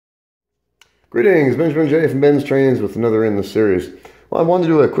Greetings, Benjamin J from BENZTRAINZ with another in the series. Well, I wanted to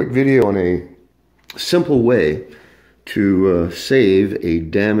do a quick video on a simple way to save a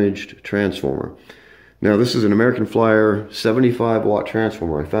damaged transformer. Now, this is an American Flyer 75 watt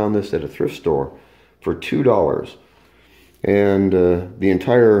transformer. I found this at a thrift store for $2. And the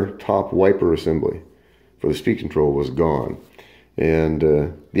entire top wiper assembly for the speed control was gone. And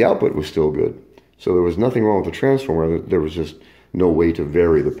the output was still good. So there was nothing wrong with the transformer. There was just no way to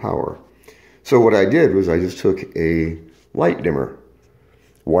vary the power. So what I did was I just took a light dimmer,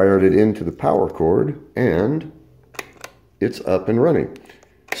 wired it into the power cord, and it's up and running.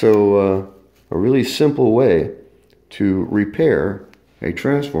 So a really simple way to repair a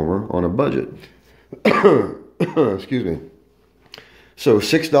transformer on a budget. Excuse me. So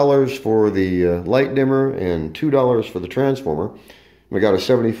 $6 for the light dimmer and $2 for the transformer. We got a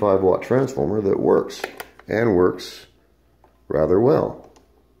 75 watt transformer that works, and works rather well.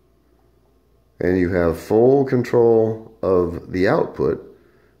 And you have full control of the output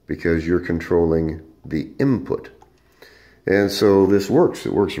because you're controlling the input. And so this works.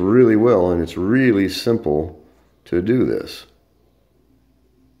 It works really well, and it's really simple to do this.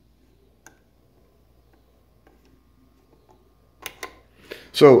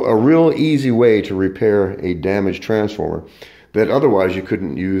 So a real easy way to repair a damaged transformer that otherwise you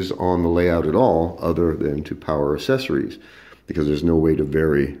couldn't use on the layout at all other than to power accessories, because there's no way to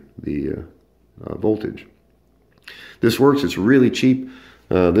vary the voltage. This works. It's really cheap.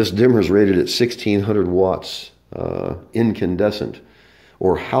 This dimmer is rated at 1600 watts incandescent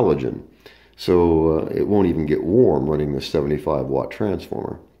or halogen, so it won't even get warm running this 75 watt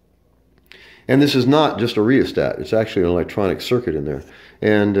transformer. And this is not just a rheostat. It's actually an electronic circuit in there,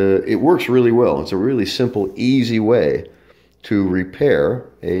 and it works really well. It's a really simple, easy way to repair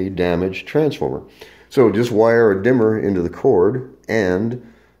a damaged transformer. So just wire a dimmer into the cord, and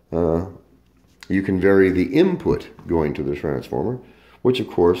you can vary the input going to the transformer, which of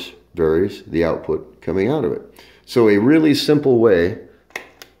course varies the output coming out of it. So a really simple way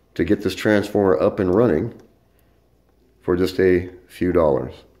to get this transformer up and running for just a few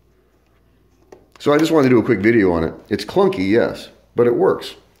dollars. So I just wanted to do a quick video on it. It's clunky, yes, but it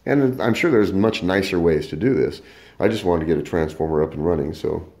works. And I'm sure there's much nicer ways to do this. I just wanted to get a transformer up and running,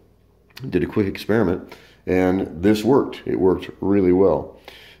 so I did a quick experiment, and this worked. It worked really well.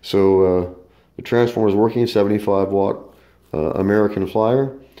 So the transformer is working, 75 watt American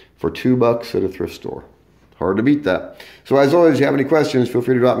Flyer for $2 at a thrift store. Hard to beat that. So as always, if you have any questions, feel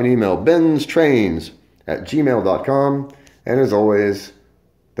free to drop me an email, BENZTRAINZ@gmail.com. And as always,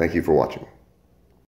 thank you for watching.